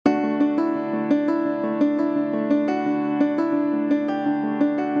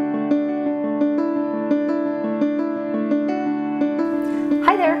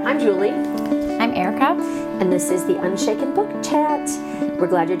Erica. And this is the Unshaken Book Chat. We're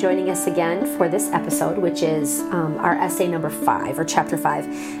glad you're joining us again for this episode, which is our essay number 5, or chapter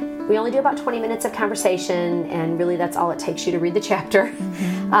 5. We only do about 20 minutes of conversation, and really that's all it takes you to read the chapter.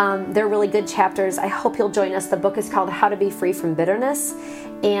 Mm-hmm. They're really good chapters. I hope you'll join us. The book is called How to Be Free from Bitterness.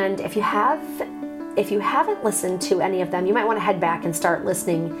 And if you haven't listened to any of them, you might want to head back and start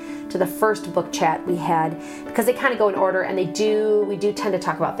listening to the first book chat we had, because they kind of go in order, and we do tend to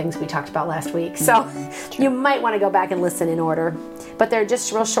talk about things we talked about last week. So you might want to go back and listen in order. But they're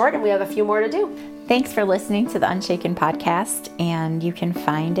just real short, and we have a few more to do. Thanks for listening to the Unshaken podcast, and you can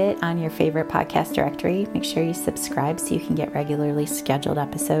find it on your favorite podcast directory. Make sure you subscribe so you can get regularly scheduled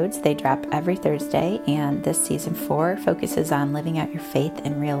episodes. They drop every Thursday, and this season 4 focuses on living out your faith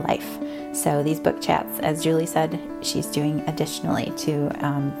in real life. So these book chats, as Julie said, she's doing additionally to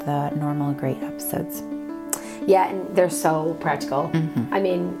the normal great episodes. Yeah, and they're so practical. Mm-hmm. I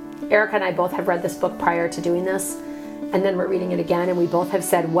mean, Erica and I both have read this book prior to doing this, and then we're reading it again, and we both have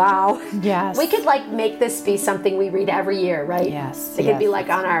said, wow. Yes. We could make this be something we read every year, right? Yes. It could be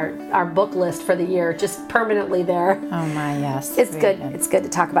on our book list for the year, just permanently there. Oh my, yes. It's good. It's good to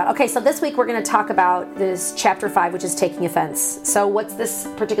talk about. Okay, so this week we're going to talk about this chapter 5, which is taking offense. So what's this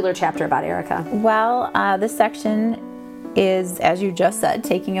particular chapter about, Erica? Well, this section is, as you just said,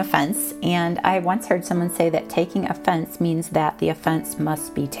 taking offense. And I once heard someone say that taking offense means that the offense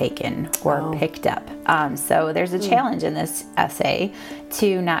must be taken or picked up. So there's a challenge in this essay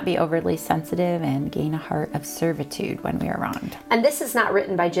to not be overly sensitive and gain a heart of servitude when we are wronged. And this is not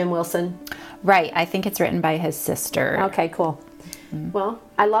written by Jim Wilson? Right. I think it's written by his sister. Okay, cool. Well,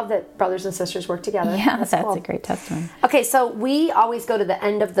 I love that brothers and sisters work together. Yeah, that's cool. a great testimony. Okay, so we always go to the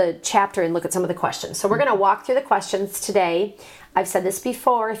end of the chapter and look at some of the questions. So we're going to walk through the questions today. I've said this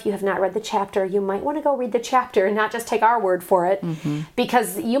before. If you have not read the chapter, you might want to go read the chapter and not just take our word for it,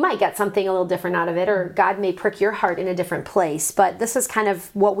 because you might get something a little different out of it, or God may prick your heart in a different place. But this is kind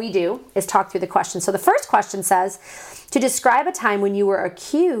of what we do, is talk through the questions. So the first question says, to describe a time when you were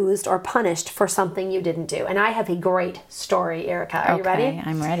accused or punished for something you didn't do. And I have a great story, Erica. Are you ready? Okay,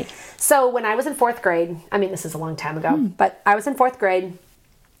 I'm ready. So when I was in 4th grade, this is a long time ago, but I was in 4th grade,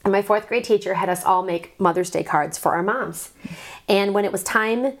 and my 4th grade teacher had us all make Mother's Day cards for our moms. And when it was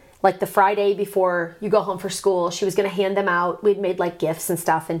time, the Friday before you go home for school, she was going to hand them out. We'd made gifts and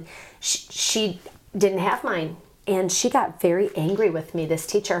stuff, and she didn't have mine. And she got very angry with me, this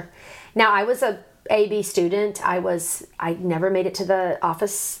teacher. Now, I was a AB student. I never made it to the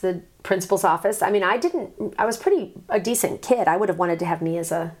office, the principal's office. I was a decent kid. I would have wanted to have me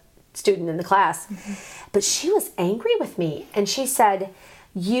as a student in the class. But she was angry with me, and she said,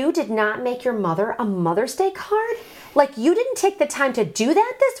 you did not make your mother a Mother's Day card? You didn't take the time to do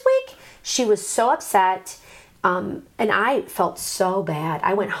that this week? She was so upset, and I felt so bad.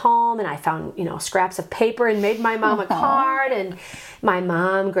 I went home and I found, scraps of paper and made my mom a card, and my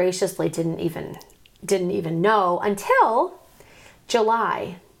mom graciously didn't even know until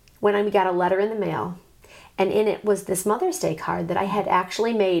July, when I got a letter in the mail. And in it was this Mother's Day card that I had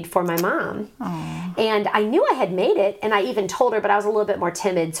actually made for my mom. Aww. And I knew I had made it, and I even told her, but I was a little bit more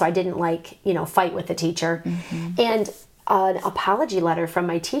timid, so I didn't fight with the teacher. And an apology letter from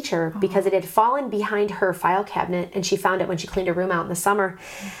my teacher, because it had fallen behind her file cabinet, and she found it when she cleaned her room out in the summer.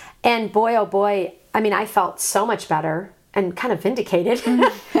 And boy, oh boy, I felt so much better and kind of vindicated.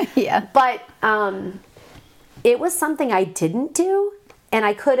 Yeah. But it was something I didn't do, and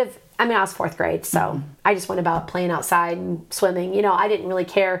I could have. I was 4th grade, so I just went about playing outside and swimming. I didn't really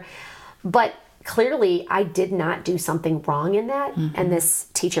care. But clearly, I did not do something wrong in that, and this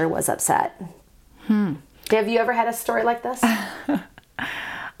teacher was upset. Have you ever had a story like this?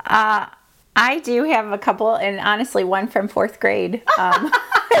 I do have a couple, and honestly, one from 4th grade.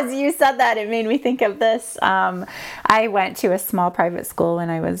 As you said that, it made me think of this. I went to a small private school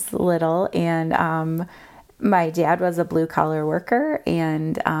when I was little, and my dad was a blue-collar worker,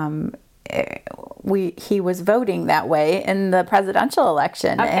 and he was voting that way in the presidential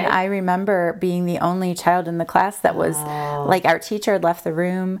election. Okay. And I remember being the only child in the class that was, our teacher had left the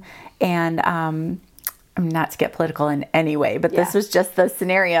room, and not to get political in any way, but this was just the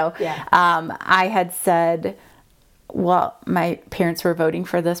scenario. Yeah. I had said, well, my parents were voting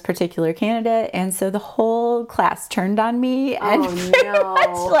for this particular candidate, and so the whole class turned on me and pretty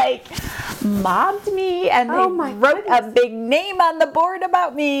much mobbed me, and they wrote a big name on the board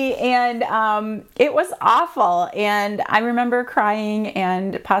about me, and it was awful. And I remember crying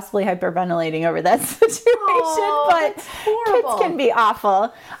and possibly hyperventilating over that situation. But kids can be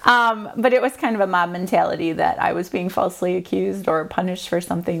awful. But it was kind of a mob mentality that I was being falsely accused or punished for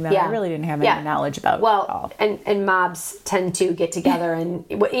something that I really didn't have any knowledge about at all. And mobs tend to get together, and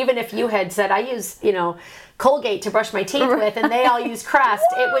even if you had said, I use, Colgate to brush my teeth with, and they all use Crest,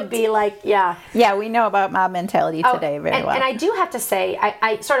 it would be like, Yeah, we know about mob mentality today very well. And I do have to say,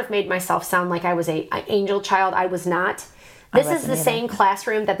 I sort of made myself sound like I was an angel child. I was not. This is the same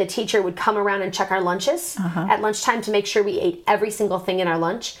classroom that the teacher would come around and check our lunches at lunchtime to make sure we ate every single thing in our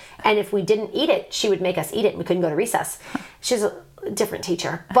lunch. And if we didn't eat it, she would make us eat it, and we couldn't go to recess. She's a different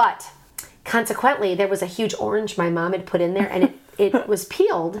teacher. But consequently, there was a huge orange my mom had put in there, and it was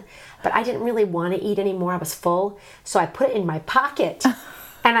peeled, but I didn't really want to eat anymore. I was full. So I put it in my pocket,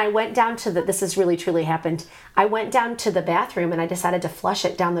 and I went down to this has really truly happened. I went down to the bathroom, and I decided to flush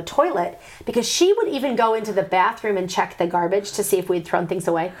it down the toilet, because she would even go into the bathroom and check the garbage to see if we'd thrown things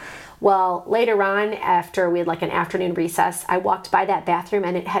away. Well, later on, after we had like an afternoon recess, I walked by that bathroom,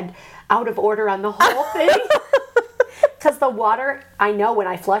 and it had out of order on the whole thing. Because the water, I know when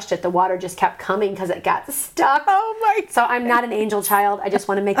I flushed it, the water just kept coming because it got stuck. Oh my! So I'm not an angel child. I just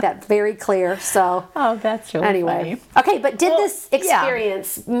want to make that very clear. So that's really funny. Okay, but did this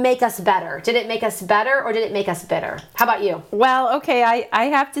experience make us better? Did it make us better, or did it make us bitter? How about you? Well, okay, I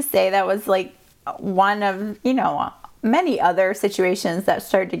have to say that was like one of many other situations that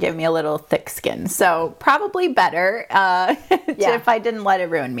started to give me a little thick skin. So probably better if I didn't let it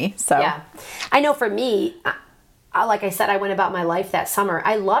ruin me. So yeah, I know for me. Like I said, I went about my life that summer.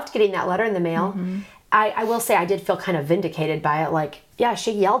 I loved getting that letter in the mail. I will say I did feel kind of vindicated by it. Like, yeah,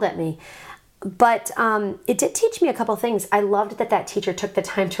 she yelled at me. But it did teach me a couple things. I loved that teacher took the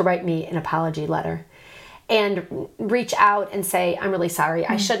time to write me an apology letter and reach out and say, I'm really sorry.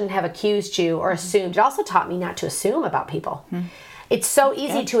 I shouldn't have accused you or assumed. It also taught me not to assume about people. It's so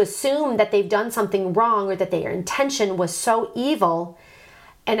easy to assume that they've done something wrong or that their intention was so evil.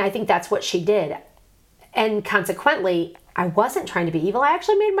 And I think that's what she did. And consequently, I wasn't trying to be evil. I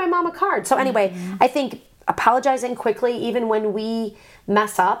actually made my mom a card. So anyway, I think apologizing quickly, even when we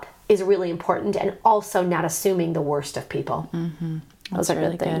mess up, is really important. And also not assuming the worst of people. Those are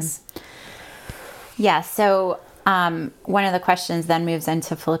really good things. Yeah, so one of the questions then moves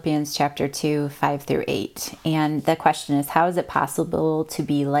into Philippians chapter 2, 5 through 8. And the question is, how is it possible to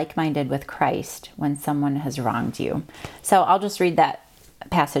be like-minded with Christ when someone has wronged you? So I'll just read that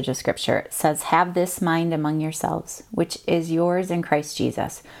passage of scripture. It says, have this mind among yourselves, which is yours in Christ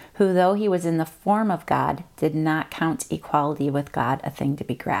Jesus, who though he was in the form of God, did not count equality with God a thing to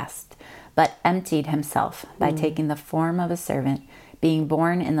be grasped, but emptied himself by taking the form of a servant, being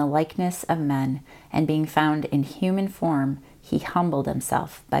born in the likeness of men, and being found in human form, he humbled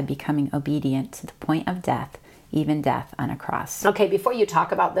himself by becoming obedient to the point of death, even death on a cross. Okay, before you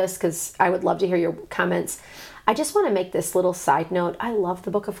talk about this, because I would love to hear your comments, I just want to make this little side note. I love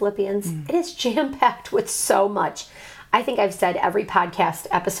the book of Philippians. It is jam-packed with so much. I think I've said every podcast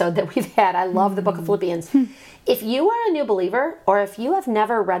episode that we've had, I love the book of Philippians. If you are a new believer, or if you have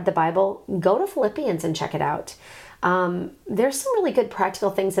never read the Bible, go to Philippians and check it out. There's some really good practical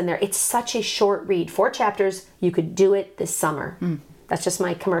things in there. It's such a short read. 4 chapters. You could do it this summer. That's just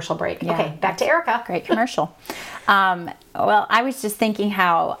my commercial break. Yeah. Okay, back to Erica. Great commercial. Well, I was just thinking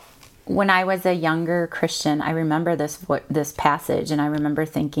how when I was a younger Christian, I remember this passage, and I remember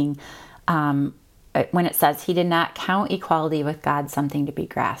thinking when it says, he did not count equality with God something to be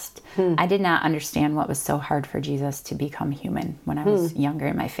grasped. I did not understand what was so hard for Jesus to become human when I was younger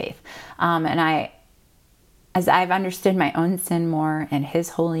in my faith. As I've understood my own sin more and his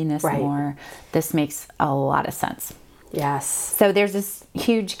holiness more, this makes a lot of sense. Yes. So there's this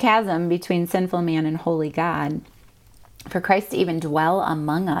huge chasm between sinful man and holy God. For Christ to even dwell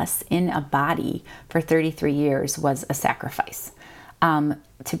among us in a body for 33 years was a sacrifice.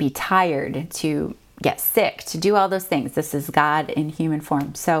 To be tired, to get sick, to do all those things. This is God in human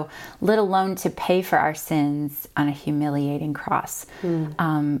form. So let alone to pay for our sins on a humiliating cross.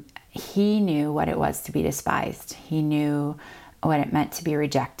 He knew what it was to be despised. He knew what it meant to be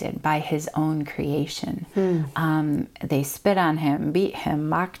rejected by his own creation. They spit on him, beat him,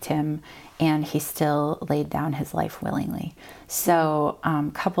 mocked him, and he still laid down his life willingly. So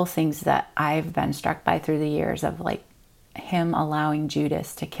couple things that I've been struck by through the years of like him allowing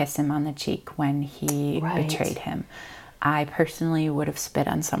Judas to kiss him on the cheek when he betrayed him. I personally would have spit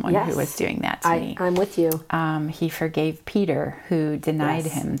on someone who was doing that to me. I'm with you. He forgave Peter, who denied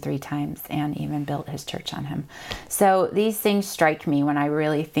him 3 times and even built his church on him. So these things strike me when I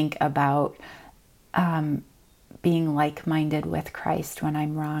really think about being like-minded with Christ when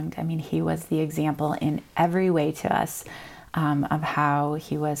I'm wronged. I mean, he was the example in every way to us of how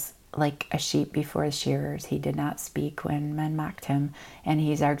he was like a sheep before the shearers. He did not speak when men mocked him, and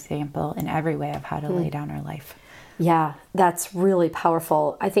he's our example in every way of how to lay down our life. Yeah, that's really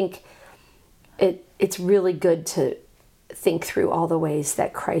powerful. I think it's really good to think through all the ways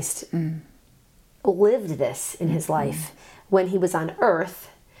that Christ lived this in his life when he was on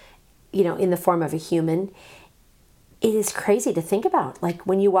earth, in the form of a human. It is crazy to think about, like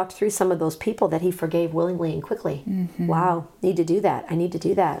when you walked through some of those people that he forgave willingly and quickly. Wow, need to do that. I need to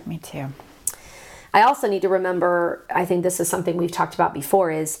do that. Me too. I also need to remember, I think this is something we've talked about before,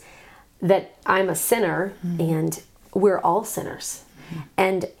 is that I'm a sinner and we're all sinners.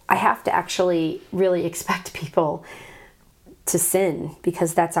 And I have to actually really expect people to sin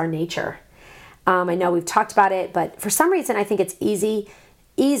because that's our nature. I know we've talked about it, but for some reason I think it's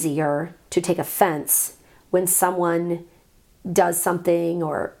easier to take offense when someone does something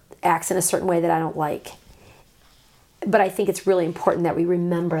or acts in a certain way that I don't like. But I think it's really important that we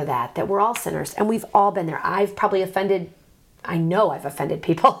remember that we're all sinners and we've all been there. I know I've offended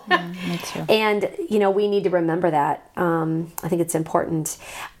people. Me too. And, we need to remember that. I think it's important.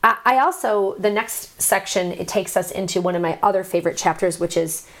 I also, the next section, it takes us into one of my other favorite chapters, which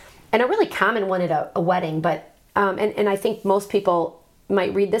is, and a really common one at a wedding, but, and I think most people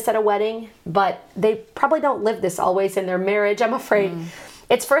might read this at a wedding, but they probably don't live this always in their marriage, I'm afraid.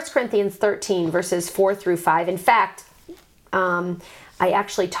 It's 1 Corinthians 13, verses 4 through 5. In fact, I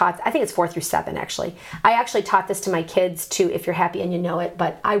actually taught, I think it's 4 through 7, actually. I actually taught this to my kids too, If You're Happy and You Know It,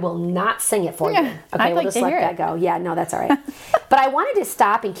 but I will not sing it for you. Okay, we'll just let that go. Yeah, no, that's all right. But I wanted to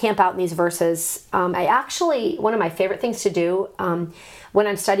stop and camp out in these verses. One of my favorite things to do when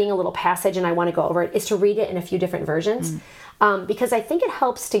I'm studying a little passage and I want to go over it is to read it in a few different versions. Because I think it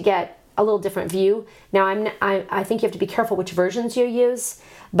helps to get a little different view. Now, I think you have to be careful which versions you use,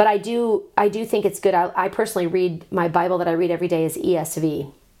 but I do think it's good. I personally read, my Bible that I read every day is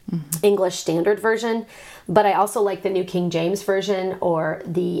ESV, English Standard Version, but I also like the New King James Version or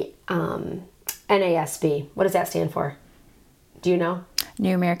the NASB. What does that stand for? Do you know?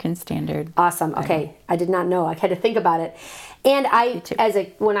 New American Standard. Awesome. Okay. I did not know. I had to think about it. And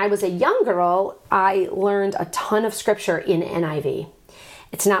when I was a young girl, I learned a ton of scripture in NIV.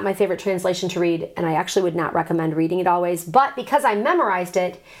 It's not my favorite translation to read, and I actually would not recommend reading it always. But because I memorized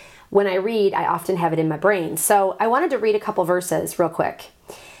it, when I read, I often have it in my brain. So I wanted to read a couple verses real quick,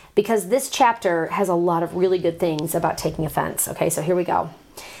 because this chapter has a lot of really good things about taking offense. Okay, so here we go.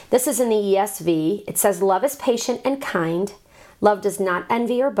 This is in the ESV. It says, "Love is patient and kind. Love does not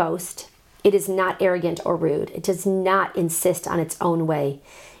envy or boast. It is not arrogant or rude. It does not insist on its own way.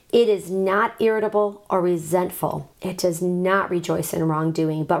 It is not irritable or resentful. It does not rejoice in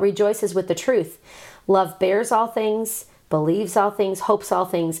wrongdoing, but rejoices with the truth. Love bears all things, believes all things, hopes all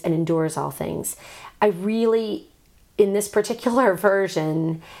things, and endures all things." I really, in this particular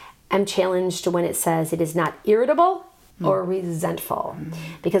version, am challenged when it says it is not irritable or resentful.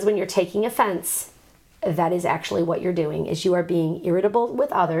 Because when you're taking offense, that is actually what you're doing, is you are being irritable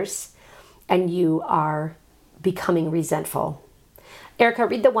with others and you are becoming resentful. Erica,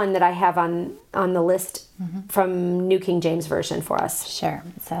 read the one that I have on the list from New King James Version for us. Sure.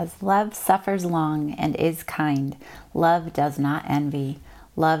 It says, "Love suffers long and is kind. Love does not envy.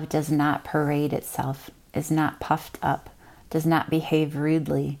 Love does not parade itself, is not puffed up, does not behave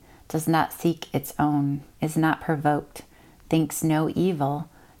rudely, does not seek its own, is not provoked, thinks no evil,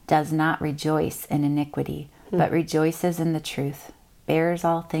 does not rejoice in iniquity, but rejoices in the truth, bears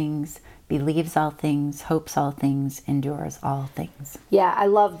all things, believes all things, hopes all things, endures all things." Yeah, I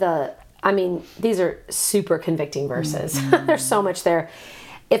love these are super convicting verses. There's so much there.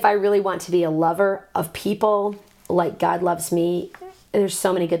 If I really want to be a lover of people like God loves me, there's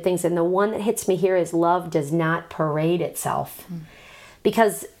so many good things. And the one that hits me here is love does not parade itself.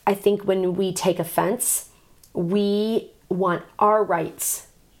 Because I think when we take offense, we want our rights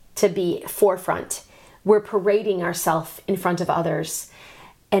to be forefront. We're parading ourselves in front of others.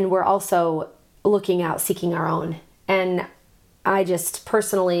 And we're also looking out, seeking our own. And I just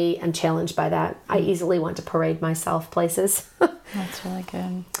personally am challenged by that. I easily want to parade myself places. That's really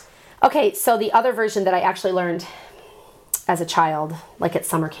good. Okay, so the other version that I actually learned as a child, like at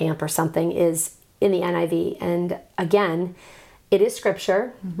summer camp or something, is in the NIV. And again, it is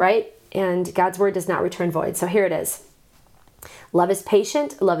scripture, right? And God's word does not return void. So here it is. "Love is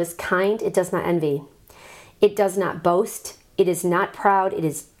patient, love is kind, it does not envy. It does not boast. It is not proud.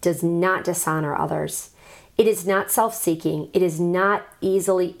 Does not dishonor others. It is not self-seeking. It is not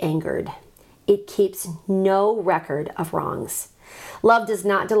easily angered. It keeps no record of wrongs. Love does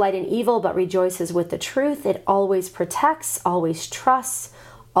not delight in evil, but rejoices with the truth. It always protects, always trusts,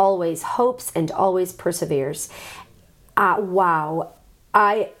 always hopes, and always perseveres. Wow.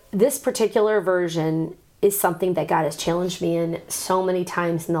 This particular version is something that God has challenged me in so many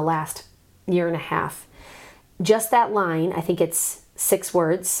times in the last year and a half. Just that line, I think it's 6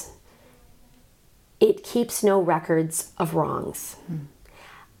 words. It keeps no records of wrongs.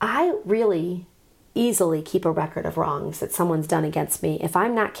 I really easily keep a record of wrongs that someone's done against me. If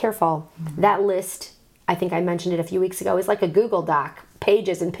I'm not careful, that list, I think I mentioned it a few weeks ago, is like a Google Doc,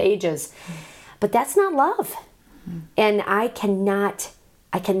 pages and pages. But that's not love. And I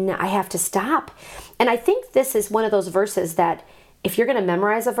have to stop. And I think this is one of those verses that if you're going to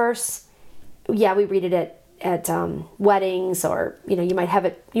memorize a verse, yeah, we read it at weddings, or you might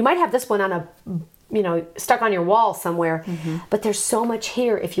have this one on a stuck on your wall somewhere. But there's so much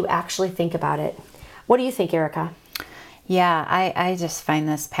here if you actually think about it. What do you think, Erica? Yeah, I just find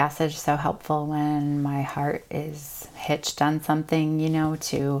this passage so helpful when my heart is hitched on something,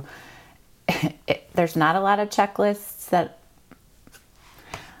 there's not a lot of checklists that,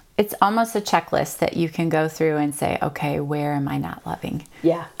 it's almost a checklist that you can go through and say, okay, where am I not loving?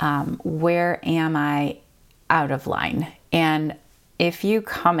 Yeah. Where am I out of line? And if you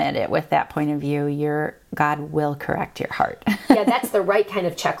come at it with that point of view, God will correct your heart. Yeah, that's the right kind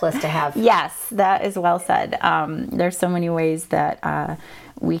of checklist to have. Yes, that is well said. There's so many ways that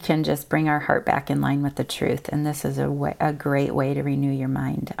we can just bring our heart back in line with the truth, and this is a great way to renew your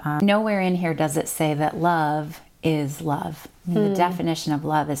mind. Nowhere in here does it say that love is love. The definition of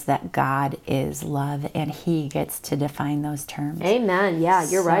love is that God is love, and He gets to define those terms. Amen. Yeah,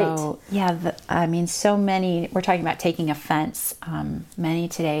 you're right. Yeah, so many, we're talking about taking offense. Many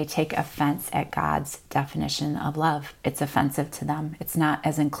today take offense at God's definition of love. It's offensive to them. It's not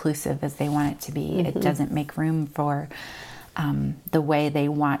as inclusive as they want it to be. It doesn't make room for the way they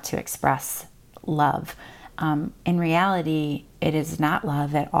want to express love. In reality, it is not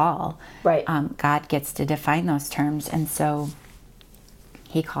love at all. Right. God gets to define those terms, and so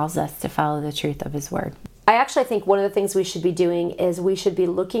He calls us to follow the truth of His Word. I actually think one of the things we should be doing is we should be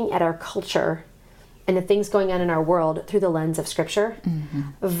looking at our culture and the things going on in our world through the lens of Scripture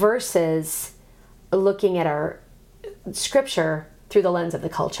versus looking at our Scripture through the lens of the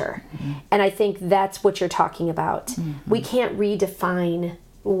culture. And I think that's what you're talking about. We can't redefine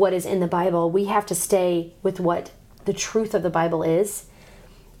what is in the Bible. We have to stay with what the truth of the Bible is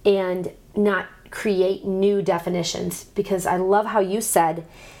and not create new definitions, because I love how you said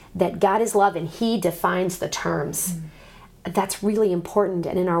that God is love and He defines the terms. That's really important,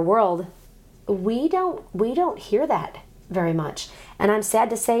 and in our world we don't hear that very much, and I'm sad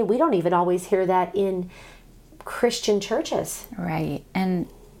to say we don't even always hear that in Christian churches. Right. And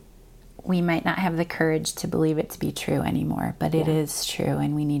we might not have the courage to believe it to be true anymore, but it is true,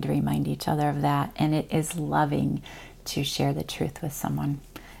 and we need to remind each other of that. And it is loving to share the truth with someone,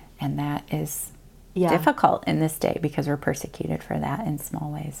 and that is difficult in this day because we're persecuted for that in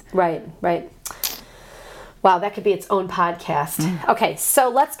small ways. Right. Wow, that could be its own podcast. Okay, so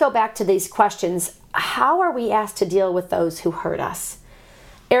let's go back to these questions. How are we asked to deal with those who hurt us?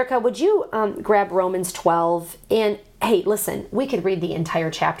 Erica, would you grab Romans 12? And hey, listen, we could read the entire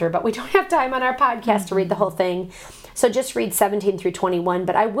chapter, but we don't have time on our podcast to read the whole thing. So just read 17 through 21.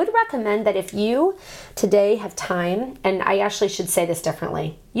 But I would recommend that if you today have time, and I actually should say this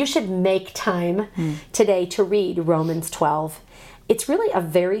differently, you should make time today to read Romans 12. It's really a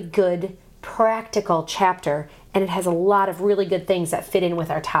very good, practical chapter, and it has a lot of really good things that fit in with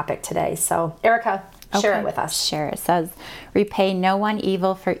our topic today. So, Erica, share it with us. Sure. It says, repay no one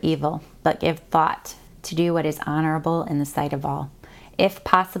evil for evil, but give thought to do what is honorable in the sight of all. If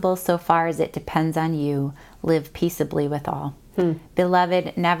possible, so far as it depends on you, live peaceably with all.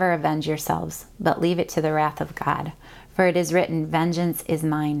 Beloved, never avenge yourselves, but leave it to the wrath of God. For it is written, vengeance is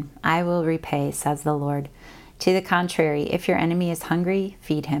mine, I will repay, says the Lord. To the contrary, if your enemy is hungry,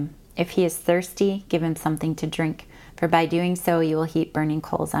 feed him. If he is thirsty, give him something to drink, for by doing so you will heap burning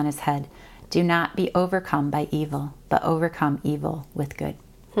coals on his head. Do not be overcome by evil, but overcome evil with good.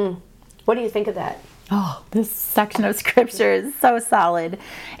 What do you think of that? Oh, this section of scripture is so solid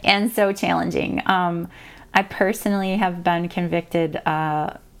and so challenging. I personally have been convicted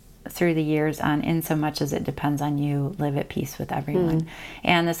through the years on in so much as it depends on you, live at peace with everyone.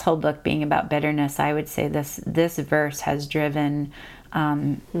 And this whole book being about bitterness, I would say this verse has driven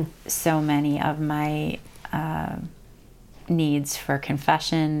so many of my needs for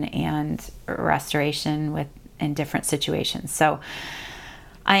confession and restoration in different situations. So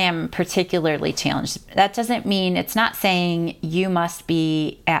I am particularly challenged. That doesn't mean, it's not saying you must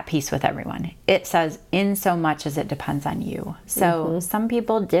be at peace with everyone. It says in so much as it depends on you. So some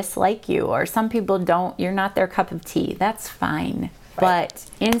people dislike you, or some people don't, you're not their cup of tea. That's fine. Right. But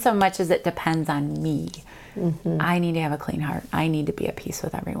in so much as it depends on me, I need to have a clean heart. I need to be at peace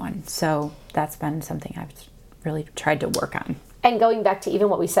with everyone. So that's been something I've really tried to work on. And going back to even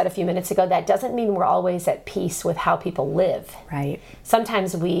what we said a few minutes ago, that doesn't mean we're always at peace with how people live. Right.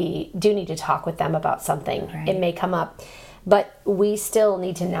 Sometimes we do need to talk with them about something. Right. It may come up, but we still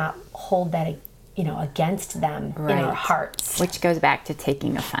need to not hold that, against them in our hearts. Which goes back to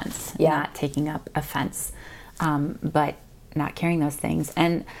taking offense. Yeah. Not taking up offense, but not carrying those things.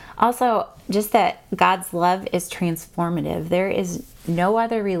 And also just that God's love is transformative. There is no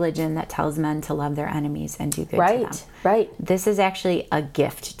other religion that tells men to love their enemies and do good to them. Right. This is actually a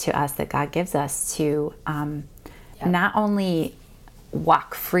gift to us that God gives us to not only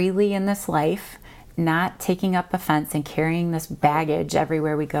walk freely in this life, not taking up offense and carrying this baggage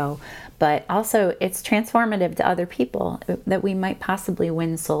everywhere we go, but also it's transformative to other people, that we might possibly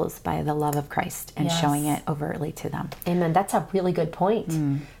win souls by the love of Christ and showing it overtly to them. Amen. That's a really good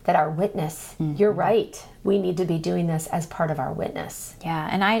point. That our witness, you're right. We need to be doing this as part of our witness. Yeah.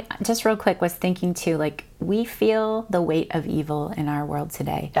 And I just real quick was thinking too, like, we feel the weight of evil in our world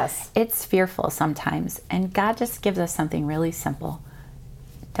today. Yes. It's fearful sometimes. And God just gives us something really simple.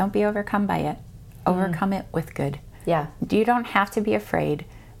 Don't be overcome by it. Overcome it with good. Yeah. You don't have to be afraid.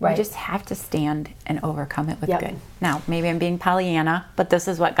 Right. You just have to stand and overcome it with good. Now, maybe I'm being Pollyanna, but this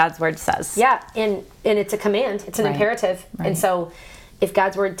is what God's word says. Yeah, and it's a command. It's an imperative. Right. And so if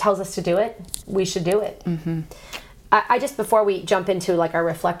God's word tells us to do it, we should do it. I just, before we jump into like our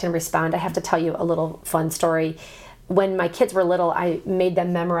reflect and respond, I have to tell you a little fun story. When my kids were little, I made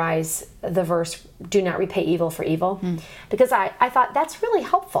them memorize the verse, do not repay evil for evil, because I thought that's really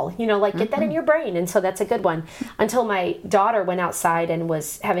helpful, get that in your brain. And so that's a good one. Until my daughter went outside and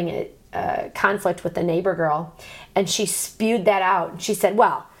was having a conflict with the neighbor girl, and she spewed that out. She said,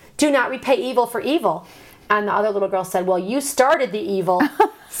 well, do not repay evil for evil. And the other little girl said, well, you started the evil.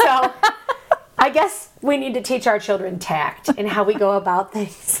 So I guess we need to teach our children tact and how we go about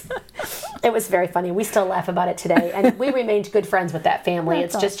things. It was very funny. We still laugh about it today. And we remained good friends with that family.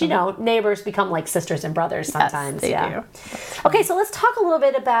 That's it's just, neighbors become like sisters and brothers sometimes. Yes, they do. Okay, so let's talk a little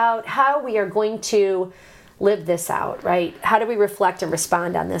bit about how we are going to live this out, right? How do we reflect and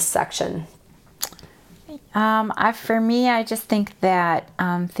respond on this section? For me, I just think that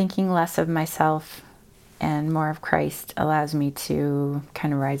thinking less of myself and more of Christ allows me to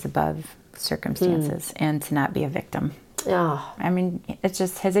kind of rise above circumstances and to not be a victim. Oh. I mean, it's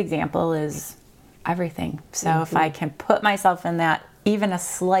just, his example is everything. So if I can put myself in that, even a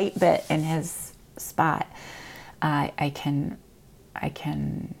slight bit in his spot, I can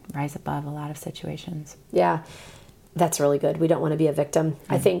rise above a lot of situations. Yeah, that's really good. We don't want to be a victim.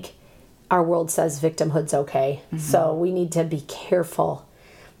 I think our world says victimhood's okay. So we need to be careful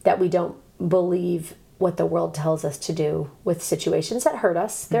that we don't believe what the world tells us to do with situations that hurt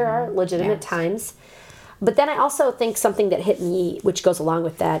us. There are legitimate times. But then I also think something that hit me, which goes along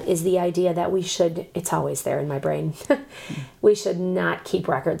with that, is the idea that we should, it's always there in my brain, we should not keep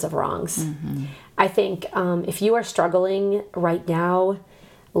records of wrongs. I think if you are struggling right now,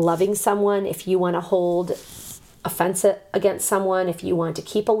 loving someone, if you want to hold offense against someone, if you want to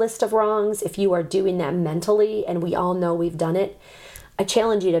keep a list of wrongs, if you are doing that mentally, and we all know we've done it, I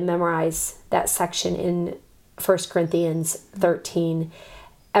challenge you to memorize that section in 1 Corinthians 13.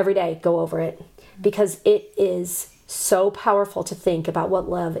 Every day, go over it. Because it is so powerful to think about what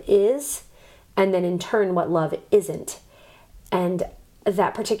love is, and then in turn what love isn't. And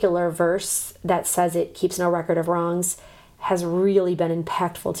that particular verse that says it keeps no record of wrongs has really been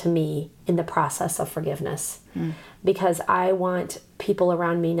impactful to me in the process of forgiveness. Because I want people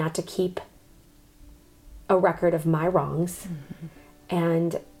around me not to keep a record of my wrongs,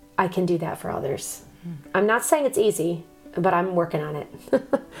 and I can do that for others. I'm not saying it's easy, but I'm working on it.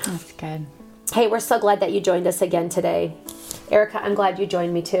 That's good. Hey, we're so glad that you joined us again today. Erica, I'm glad you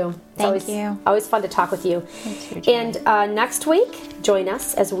joined me too. Thank you. Always fun to talk with you. Thank you, and next week, join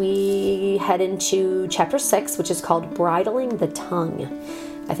us as we head into chapter 6, which is called Bridling the Tongue.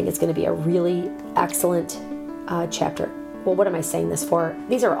 I think it's going to be a really excellent chapter. well, what am I saying this for?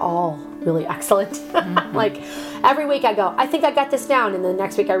 These are all really excellent. Like every week I go, I think I got this down. And the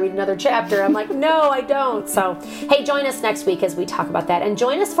next week I read another chapter. I'm like, no, I don't. So, hey, join us next week as we talk about that. And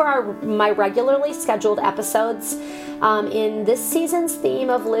join us for my regularly scheduled episodes in this season's theme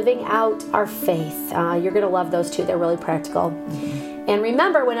of living out our faith. You're going to love those too. They're really practical. And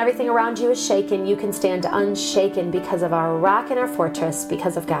remember, when everything around you is shaken, you can stand unshaken because of our rock and our fortress,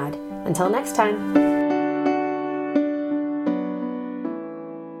 because of God. Until next time.